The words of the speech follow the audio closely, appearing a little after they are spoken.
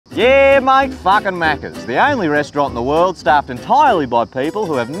Yeah, mate, fucking Maccas. The only restaurant in the world staffed entirely by people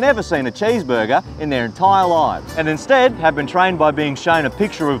who have never seen a cheeseburger in their entire lives, and instead have been trained by being shown a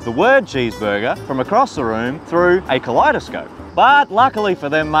picture of the word cheeseburger from across the room through a kaleidoscope. But luckily for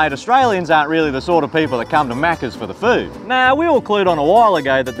them, mate, Australians aren't really the sort of people that come to Maccas for the food. Now, we all clued on a while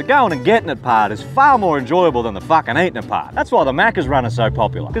ago that the going and getting it part is far more enjoyable than the fucking eating it part. That's why the Maccas Run is so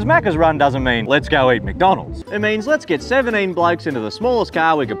popular. Because Maccas Run doesn't mean, let's go eat McDonald's. It means let's get 17 blokes into the smallest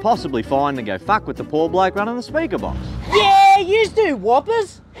car we could possibly find and go fuck with the poor bloke running the speaker box. Yeah, you do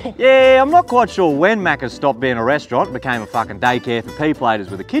Whoppers. Yeah, I'm not quite sure when Maccas stopped being a restaurant and became a fucking daycare for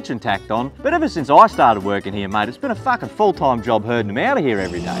P-platers with a kitchen tacked on, but ever since I started working here, mate, it's been a fucking full-time job herding them out of here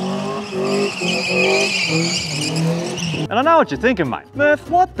every day. And I know what you're thinking, mate. Murph,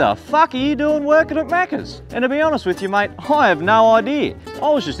 what the fuck are you doing working at Maccas? And to be honest with you, mate, I have no idea. I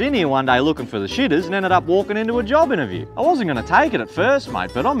was just in here one day looking for the shitters and ended up walking into a job interview. I wasn't going to take it at first,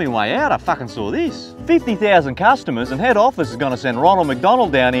 mate, but on my way out, I fucking saw this. 50,000 customers and head office is going to send Ronald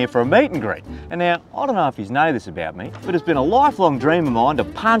McDonald down here for a meet and greet. And now, I don't know if you know this about me, but it's been a lifelong dream of mine to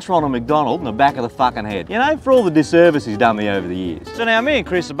punch Ronald McDonald in the back of the fucking head. You know, for all the disservice he's done me over the years. So now me and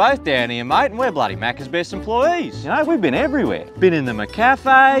Chris are both down here, mate, and we're bloody Maccas' best employees. You know, we've been everywhere. Been in the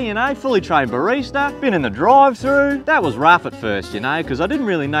McCafe, you know, fully trained barista, been in the drive-through. That was rough at first, you know, because I didn't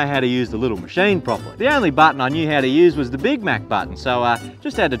really know how to use the little machine properly. The only button I knew how to use was the Big Mac button, so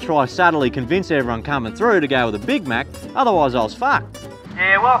just had to try subtly convince everyone coming through to go with a Big Mac, otherwise I was fucked.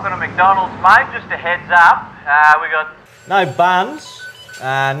 Yeah, welcome to McDonald's, mate. Just a heads up, we got no buns,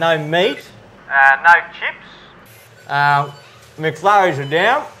 no meat, no chips, McFlurries are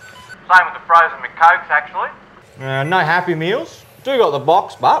down. Same with the frozen McCokes, actually. No Happy Meals. Do got the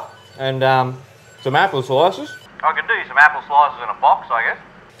box, but, and some apple slices. I could do you some apple slices in a box, I guess.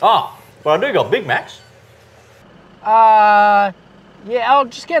 Oh, but I do got Big Macs. Yeah, I'll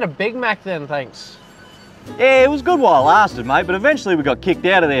just get a Big Mac then, thanks. Yeah, it was good while it lasted, mate, but eventually we got kicked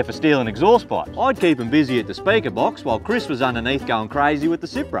out of there for stealing exhaust pipes. I'd keep him busy at the speaker box while Chris was underneath going crazy with the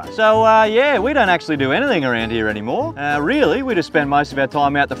sip race. So, yeah, we don't actually do anything around here anymore. Really, we just spend most of our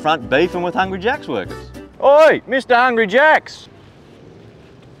time out the front beefing with Hungry Jack's workers. Oi, Mr. Hungry Jack's.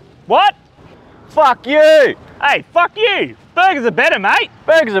 What? Fuck you. Hey, fuck you. Burgers are better, mate.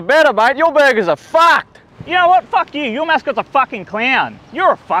 Burgers are better, mate. Your burgers are fucked. You know what? Fuck you. Your mascot's a fucking clown.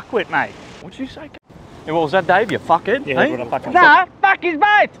 You're a fuckwit, mate. What'd you say? Yeah, what was that, Dave? You fuckhead? Yeah, hey? what a fucking Nah, fuck his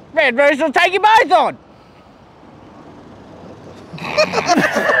both. Red Rooster will take you both on.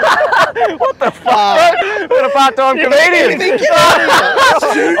 What the fuck? What a part-time comedian.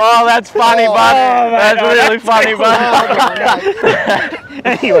 Oh, that's funny, bud. That's really funny, bud.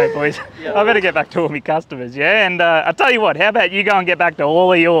 Anyway, boys, I better get back to all my customers, yeah? And I'll tell you what, how about you go and get back to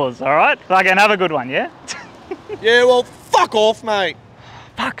all of yours, all right? Fucking have a good one, yeah? Yeah, well, fuck off, mate.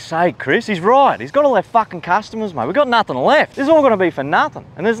 Fuck's sake, Chris, he's right. He's got all their fucking customers, mate. We've got nothing left. This is all gonna be for nothing.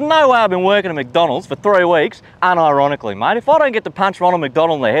 And there's no way I've been working at McDonald's for 3 weeks, unironically, mate. If I don't get to punch Ronald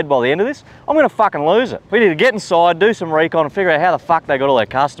McDonald in the head by the end of this, I'm gonna fucking lose it. We need to get inside, do some recon, and figure out how the fuck they got all their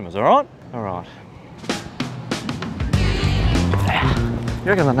customers, all right? All right. You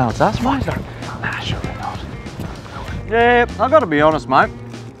reckon they know it's us, mate? Nah, surely not. Yeah, I gotta be honest, mate.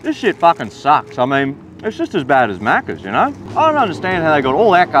 This shit fucking sucks. I mean, it's just as bad as Maccas, you know? I don't understand how they got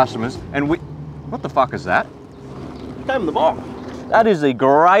all our customers and we... What the fuck is that? Came in the box. That is the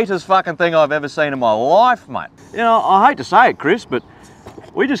greatest fucking thing I've ever seen in my life, mate. You know, I hate to say it, Chris, but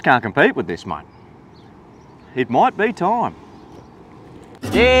we just can't compete with this, mate. It might be time.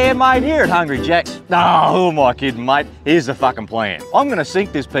 Yeah, mate, here at Hungry Jack's. No, who am I kidding, mate? Here's the fucking plan. I'm gonna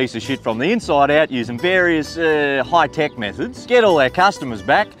sink this piece of shit from the inside out using various high-tech methods, get all our customers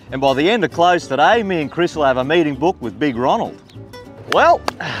back, and by the end of close today, me and Chris will have a meeting booked with Big Ronald. Well,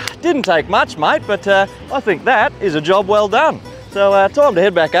 didn't take much, mate, but I think that is a job well done. So time to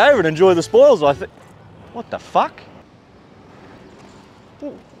head back over and enjoy the spoils, I think. What the fuck?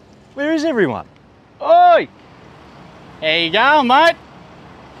 Where is everyone? Oi! How you going, mate?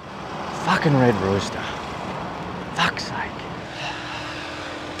 Fucking Red Rooster. Fuck's sake.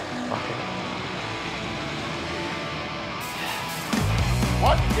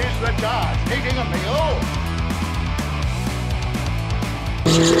 What is the charge? Eating a meal?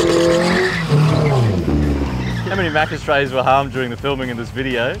 How many Maccas trays were harmed during the filming of this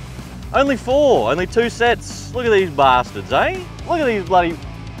video? Only 4, only 2 sets. Look at these bastards, eh? Look at these bloody...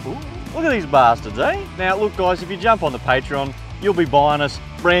 Ooh, look at these bastards, eh? Now look guys, if you jump on the Patreon, you'll be buying us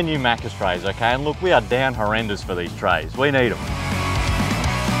brand new Maccas trays, okay? And look, we are down horrendous for these trays. We need them.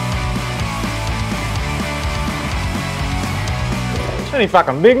 Any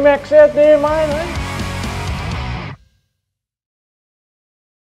fucking Big Macs out there, mate, eh?